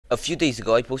A few days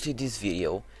ago I posted this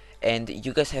video and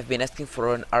you guys have been asking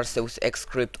for an arceus X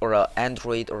script or a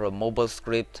Android or a mobile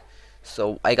script,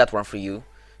 so I got one for you.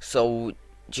 So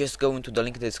just go into the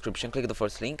link in the description, click the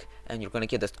first link and you're gonna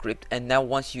get the script, and now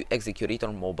once you execute it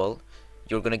on mobile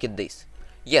you're gonna get this.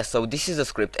 Yeah, so this is the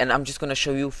script and I'm just gonna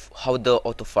show you how the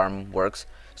auto farm works.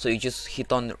 So you just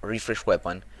hit on refresh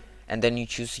weapon and then you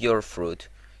choose your fruit,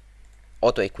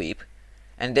 auto equip,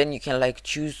 and then you can like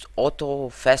choose auto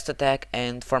fast attack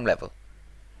and farm level,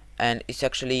 and it's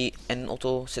actually an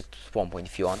auto set spawn point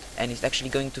if you want, and it's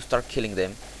actually going to start killing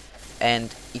them.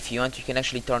 And if you want you can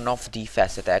actually turn off the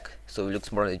fast attack so it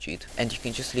looks more legit, and you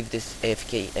can just leave this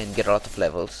AFK and get a lot of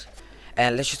levels.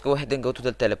 And let's just go ahead and go to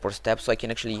the teleport tab, so I can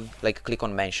actually like click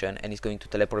on mansion and it's going to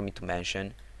teleport me to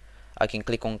mansion. I can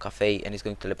click on cafe and it's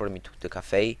going to teleport me to the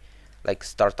cafe, like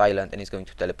start island, and it's going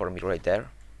to teleport me right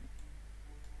there.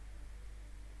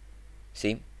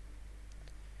 See?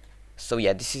 So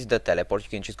yeah, this is the teleport, you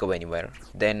can just go anywhere.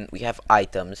 Then we have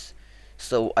items,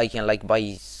 so I can like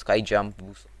buy sky jump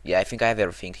boost. Yeah, I think I have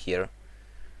everything here.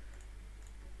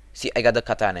 See, I got the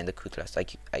katana and the cutlass,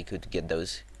 I could get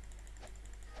those.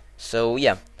 So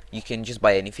yeah, you can just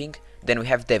buy anything. Then we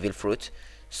have devil fruit,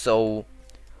 so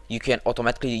you can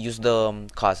automatically use the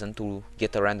cousin to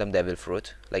get a random devil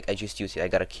fruit. Like I just used it, I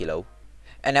got a kilo.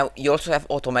 And now you also have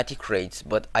automatic raids,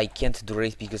 but I can't do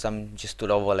raids because I'm just too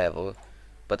low a level.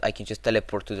 But I can just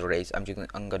teleport to the raids. I'm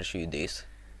gonna show you this.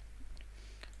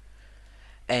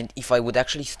 And if I would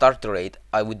actually start the raid,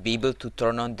 I would be able to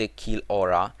turn on the kill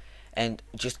aura and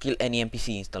just kill any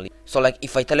NPC instantly. So like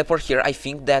if I teleport here, I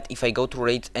think that if I go to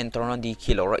raids and turn on the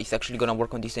kill aura, it's actually gonna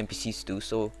work on these NPCs too.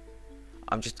 So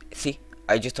I'm just, see,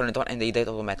 I just turn it on and they died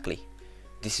automatically.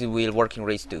 This will work in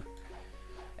raids too.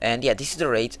 And yeah, this is the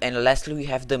raids. And lastly we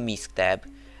have the misc tab,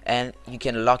 and you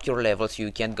can lock your levels.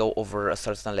 You can't go over a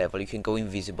certain level, you can go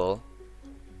invisible,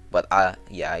 but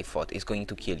yeah, I thought it's going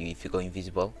to kill you if you go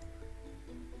invisible.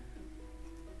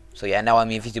 So yeah, now I'm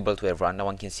invisible to everyone, no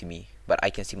one can see me, but I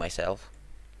can see myself.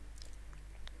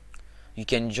 You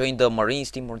can join the Marines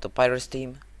team or the Pirates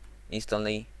team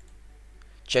instantly.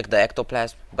 Check the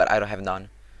ectoplasm, but I don't have none.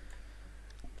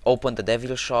 Open the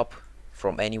devil shop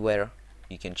from anywhere.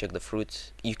 You can check the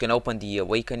fruits. You can open the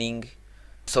awakening.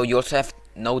 So you also have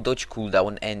no dodge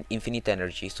cooldown and infinite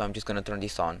energy, so I'm just gonna turn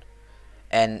this on.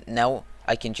 And now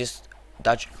I can just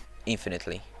dodge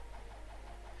infinitely.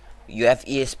 You have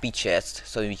ESP chest,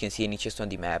 so you can see any chest on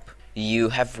the map. You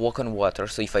have walk on water,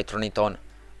 so if I turn it on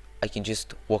I can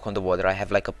just walk on the water. I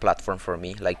have like a platform for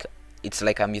me, like it's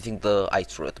like I'm using the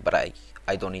ice route, but I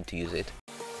don't need to use it.